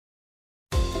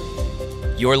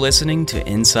You're listening to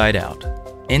Inside Out.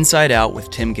 Inside Out with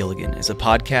Tim Gilligan is a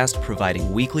podcast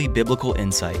providing weekly biblical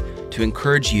insight to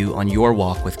encourage you on your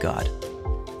walk with God.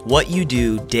 What you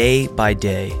do day by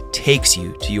day takes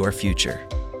you to your future.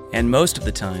 And most of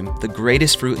the time, the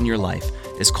greatest fruit in your life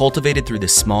is cultivated through the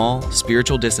small,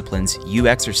 spiritual disciplines you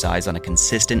exercise on a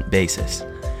consistent basis.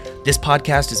 This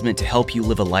podcast is meant to help you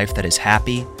live a life that is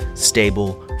happy,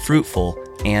 stable, fruitful,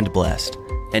 and blessed.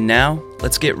 And now,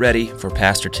 let's get ready for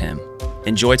Pastor Tim.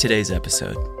 Enjoy today's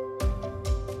episode.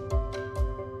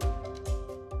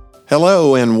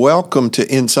 Hello and welcome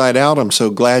to Inside Out. I'm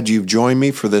so glad you've joined me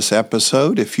for this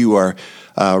episode. If you are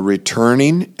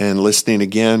returning and listening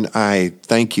again, I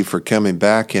thank you for coming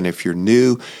back. And if you're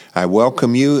new, I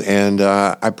welcome you. And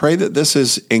I pray that this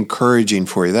is encouraging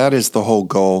for you. That is the whole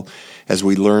goal as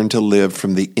we learn to live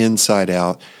from the inside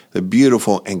out, the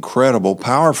beautiful, incredible,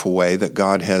 powerful way that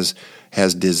God has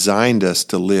designed us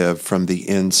to live from the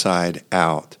inside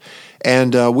out.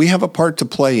 And we have a part to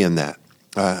play in that.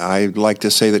 I like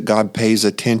to say that God pays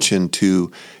attention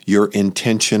to your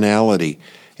intentionality.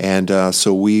 And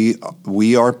so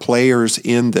we are players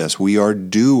in this. We are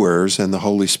doers, and the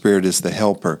Holy Spirit is the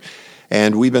helper.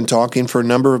 And we've been talking for a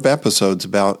number of episodes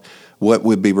about what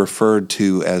would be referred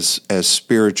to as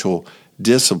spiritual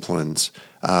disciplines,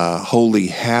 holy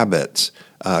habits,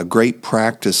 great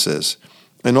practices.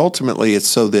 And ultimately, it's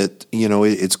so that,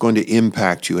 it's going to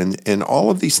impact you. And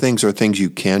all of these things are things you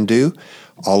can do.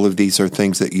 All of these are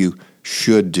things that you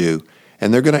should do.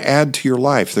 And they're going to add to your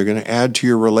life. They're going to add to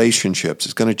your relationships.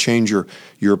 It's going to change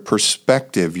your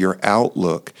perspective, your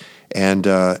outlook. And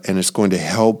it's going to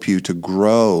help you to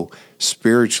grow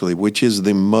spiritually, which is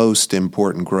the most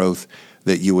important growth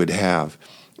that you would have.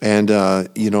 And,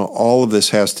 all of this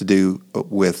has to do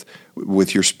with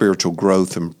your spiritual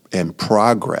growth and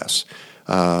progress.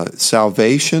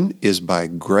 Salvation is by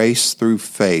grace through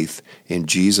faith in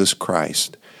Jesus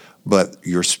Christ, but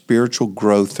your spiritual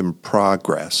growth and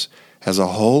progress has a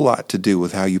whole lot to do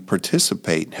with how you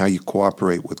participate and how you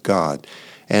cooperate with God.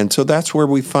 And so that's where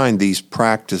we find these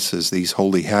practices, these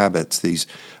holy habits, these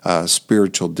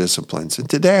spiritual disciplines. And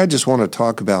today I just want to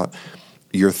talk about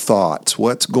your thoughts.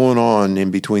 What's going on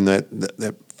in between that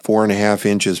 4.5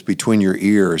 inches between your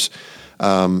ears?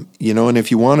 And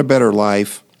if you want a better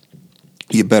life,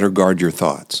 you better guard your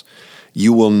thoughts.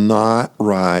 You will not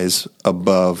rise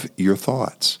above your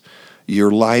thoughts.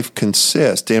 Your life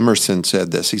consists, Emerson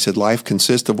said this, he said, life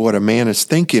consists of what a man is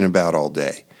thinking about all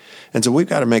day. And so we've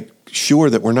got to make sure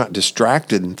that we're not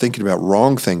distracted and thinking about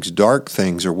wrong things, dark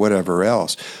things, or whatever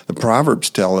else. The Proverbs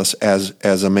tell us,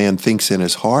 as a man thinks in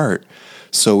his heart,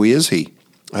 so is he.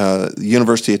 The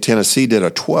University of Tennessee did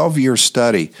a 12-year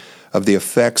study of the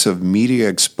effects of media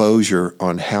exposure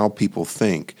on how people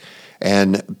think.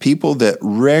 And people that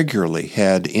regularly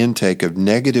had intake of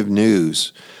negative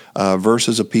news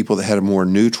versus a people that had a more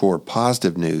neutral or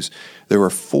positive news, there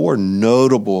were 4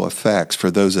 notable effects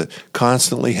for those that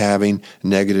constantly having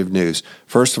negative news.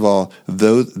 First of all,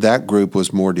 that group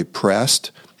was more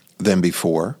depressed than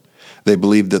before. They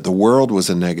believed that the world was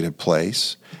a negative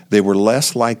place. They were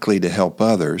less likely to help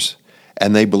others.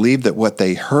 And they believed that what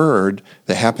they heard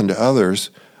that happened to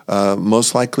others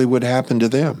most likely would happen to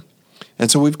them. And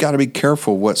so we've got to be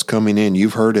careful what's coming in.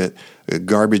 You've heard it,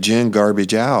 garbage in,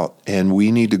 garbage out. And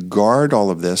we need to guard all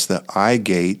of this, the eye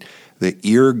gate, the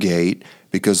ear gate,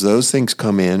 because those things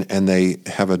come in and they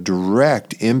have a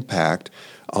direct impact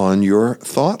on your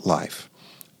thought life.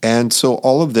 And so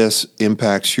all of this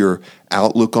impacts your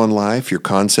outlook on life, your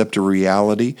concept of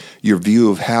reality, your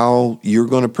view of how you're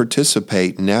going to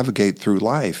participate and navigate through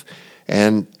life.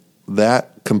 And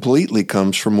that completely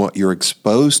comes from what you're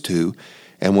exposed to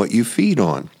and what you feed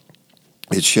on.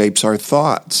 It shapes our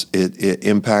thoughts. It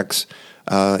impacts,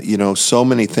 so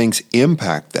many things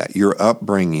impact that. Your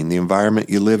upbringing, the environment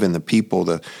you live in, the people,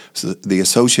 the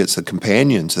associates, the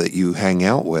companions that you hang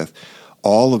out with.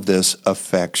 All of this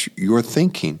affects your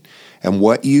thinking. And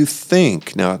what you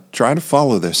think, now try to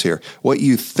follow this here, what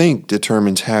you think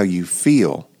determines how you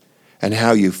feel, and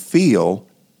how you feel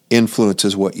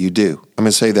influences what you do. I'm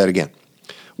going to say that again.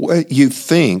 What you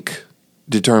think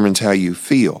determines how you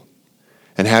feel,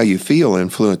 and how you feel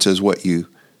influences what you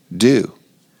do.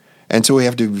 And so we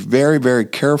have to be very, very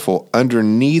careful.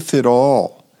 Underneath it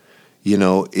all,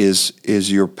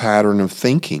 is your pattern of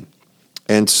thinking.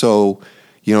 And so,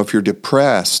 if you're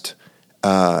depressed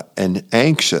and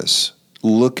anxious,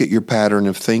 look at your pattern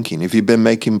of thinking. If you've been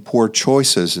making poor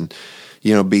choices and,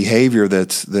 behavior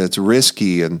that's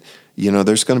risky and,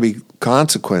 there's going to be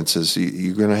consequences.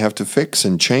 You're going to have to fix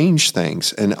and change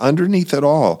things. And underneath it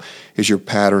all is your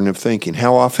pattern of thinking.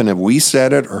 How often have we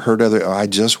said it or heard I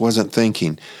just wasn't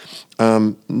thinking.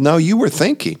 No, you were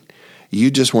thinking.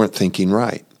 You just weren't thinking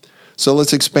right. So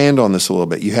let's expand on this a little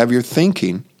bit. You have your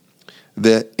thinking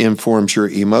that informs your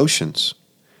emotions.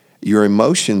 Your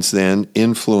emotions then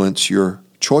influence your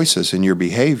choices and your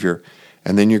behavior,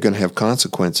 and then you're going to have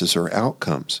consequences or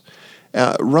outcomes.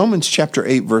 Romans chapter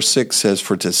 8, verse 6 says,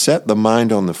 "For to set the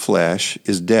mind on the flesh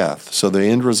is death." So the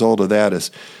end result of that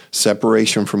is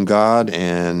separation from God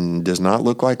and does not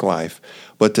look like life.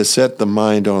 But to set the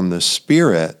mind on the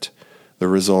Spirit, the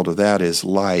result of that is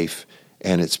life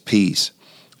and it's peace.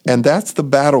 And that's the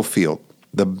battlefield.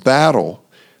 The battle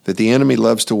that the enemy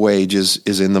loves to wage is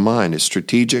in the mind. It's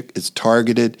strategic, it's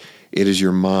targeted, it is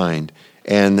your mind.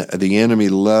 And the enemy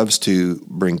loves to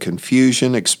bring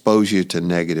confusion, expose you to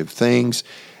negative things,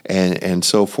 and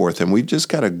so forth. And we've just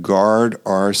got to guard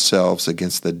ourselves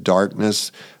against the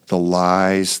darkness, the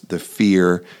lies, the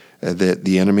fear that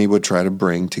the enemy would try to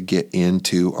bring to get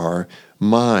into our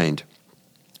mind.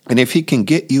 And if he can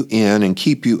get you in and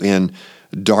keep you in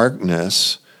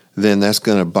darkness, then that's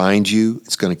going to bind you.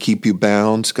 It's going to keep you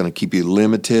bound. It's going to keep you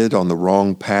limited on the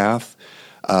wrong path,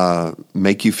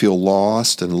 make you feel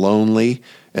lost and lonely,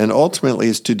 and ultimately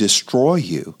is to destroy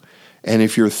you. And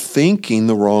if you're thinking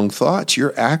the wrong thoughts,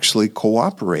 you're actually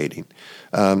cooperating.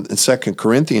 In 2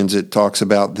 Corinthians, it talks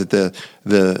about that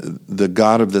the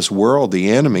god of this world, the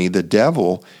enemy, the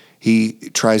devil, he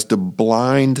tries to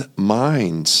blind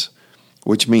minds,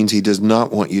 which means he does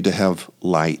not want you to have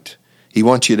light. He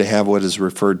wants you to have what is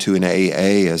referred to in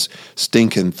AA as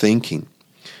stinking thinking.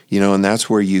 And that's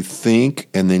where you think,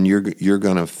 and then you're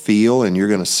going to feel, and you're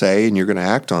going to say, and you're going to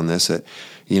act on this, that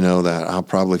I'll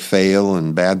probably fail,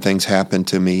 and bad things happen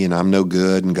to me, and I'm no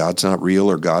good, and God's not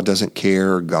real, or God doesn't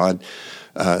care, or God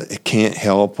can't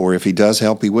help, or if he does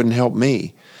help, he wouldn't help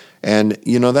me. And,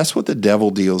 that's what the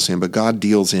devil deals in, but God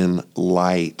deals in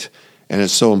light. And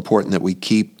it's so important that we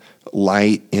keep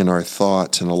light in our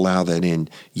thoughts and allow that in.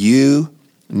 You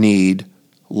need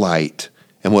light.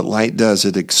 And what light does,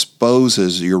 it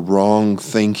exposes your wrong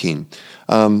thinking.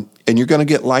 And you're going to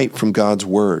get light from God's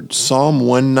word. Psalm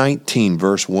 119,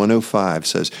 verse 105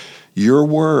 says, "Your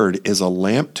word is a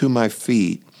lamp to my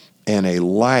feet and a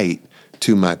light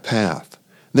to my path."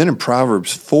 Then in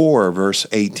Proverbs 4, verse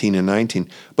 18 and 19,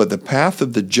 "But the path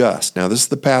of the just," now this is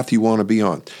the path you want to be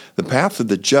on, "the path of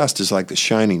the just is like the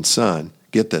shining sun,"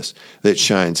 get this, "that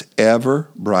shines ever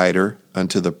brighter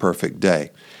unto the perfect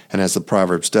day." And as the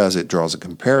Proverbs does, it draws a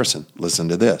comparison. Listen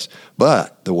to this.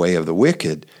 "But the way of the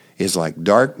wicked is like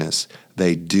darkness.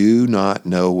 They do not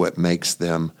know what makes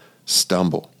them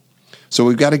stumble." So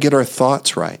we've got to get our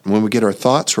thoughts right. And when we get our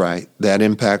thoughts right, that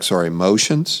impacts our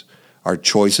emotions, our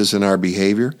choices in our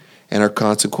behavior, and our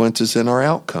consequences in our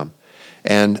outcome.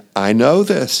 And I know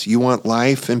this. You want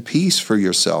life and peace for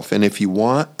yourself. And if you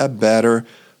want a better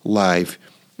life,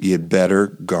 you'd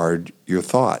better guard your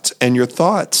thoughts. And your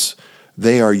thoughts,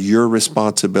 they are your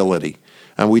responsibility.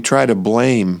 And we try to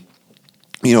blame,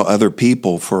 other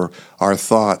people for our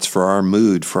thoughts, for our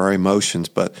mood, for our emotions.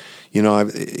 But,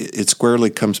 it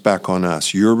squarely comes back on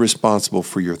us. You're responsible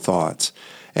for your thoughts.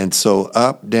 And so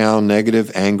up, down,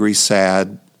 negative, angry,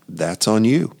 sad, that's on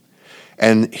you.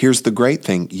 And here's the great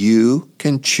thing. You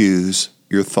can choose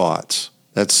your thoughts.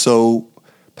 That's so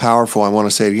powerful. I want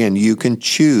to say it again. You can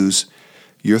choose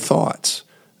your thoughts.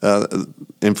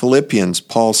 In Philippians,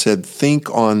 Paul said, "Think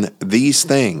on these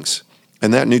things."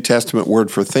 And that New Testament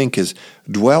word for think is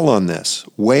dwell on this,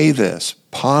 weigh this,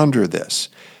 ponder this,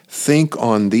 think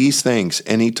on these things.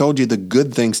 And he told you the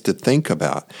good things to think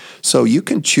about. So you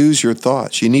can choose your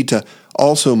thoughts. You need to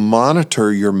also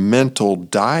monitor your mental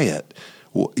diet.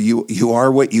 You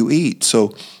are what you eat.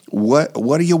 So what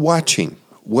are you watching?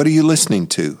 What are you listening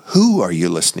to? Who are you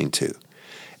listening to?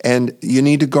 And you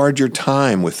need to guard your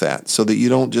time with that so that you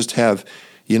don't just have,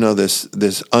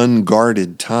 this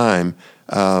unguarded time,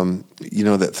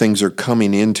 that things are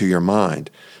coming into your mind.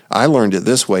 I learned it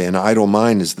this way: an idle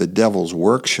mind is the devil's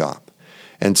workshop.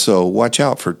 And so watch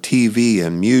out for TV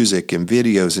and music and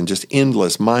videos and just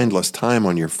endless, mindless time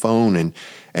on your phone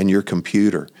and your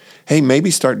computer. Hey,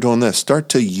 maybe start doing this. Start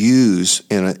to use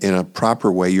in a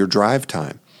proper way your drive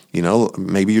time.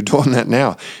 Maybe you're doing that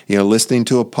now, listening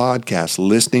to a podcast,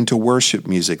 listening to worship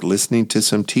music, listening to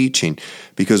some teaching,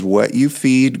 because what you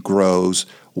feed grows,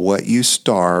 what you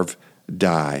starve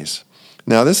dies.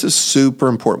 Now, this is super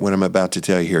important what I'm about to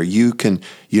tell you here.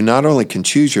 You not only can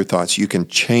choose your thoughts, you can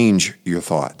change your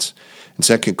thoughts. In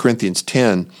 2 Corinthians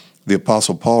 10, the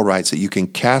Apostle Paul writes that you can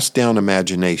cast down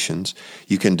imaginations,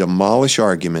 you can demolish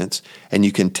arguments, and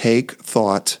you can take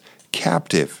thoughts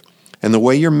captive. And the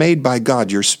way you're made by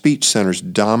God, your speech centers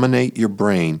dominate your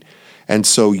brain. And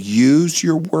so use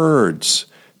your words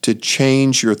to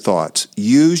change your thoughts.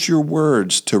 Use your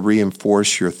words to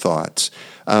reinforce your thoughts.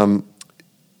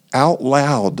 Out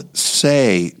loud,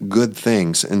 say good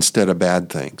things instead of bad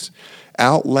things.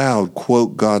 Out loud,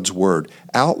 quote God's word.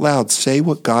 Out loud, say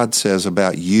what God says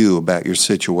about you, about your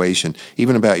situation,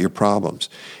 even about your problems.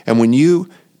 And when you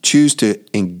choose to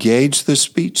engage the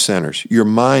speech centers, your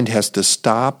mind has to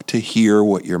stop to hear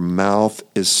what your mouth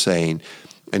is saying.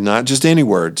 And not just any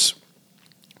words.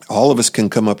 All of us can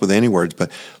come up with any words,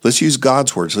 but let's use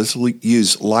God's words. Let's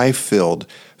use life-filled,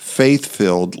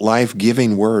 faith-filled,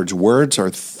 life-giving words. Words are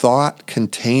thought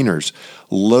containers.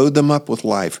 Load them up with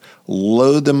life.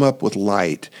 Load them up with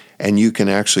light, and you can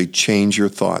actually change your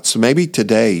thoughts. So maybe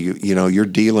today, you're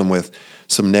dealing with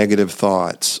some negative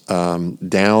thoughts,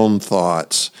 down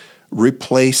thoughts.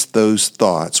 Replace those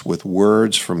thoughts with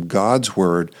words from God's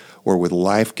word or with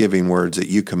life-giving words that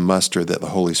you can muster that the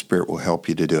Holy Spirit will help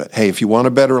you to do it. Hey, if you want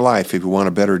a better life, if you want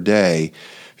a better day,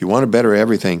 if you want a better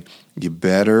everything, you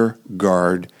better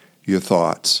guard your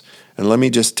thoughts. And let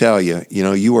me just tell you,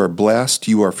 you are blessed,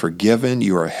 you are forgiven,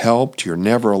 you are helped, you're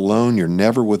never alone, you're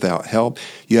never without help.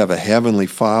 You have a heavenly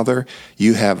Father,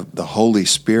 you have the Holy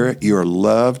Spirit, you are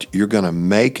loved, you're going to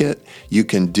make it, you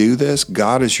can do this.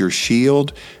 God is your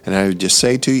shield. And I would just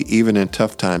say to you, even in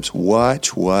tough times,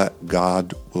 watch what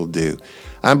God will do.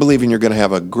 I'm believing you're going to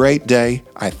have a great day.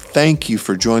 I thank you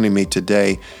for joining me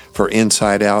today for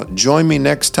Inside Out. Join me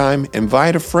next time.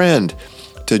 Invite a friend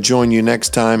to join you next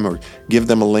time, or give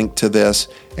them a link to this,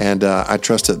 and I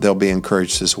trust that they'll be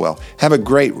encouraged as well. Have a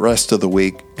great rest of the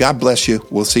week. God bless you.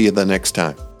 We'll see you the next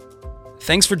time.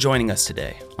 Thanks for joining us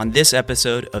today on this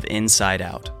episode of Inside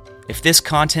Out. If this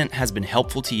content has been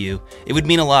helpful to you, it would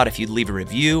mean a lot if you'd leave a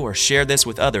review or share this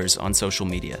with others on social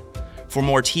media. For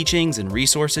more teachings and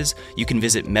resources, you can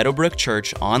visit Meadowbrook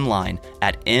Church online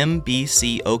at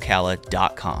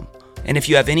mbcocala.com. And if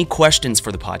you have any questions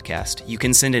for the podcast, you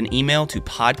can send an email to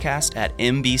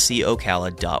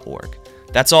podcast@mbcocala.org.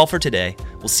 That's all for today.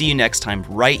 We'll see you next time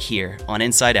right here on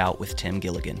Inside Out with Tim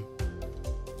Gilligan.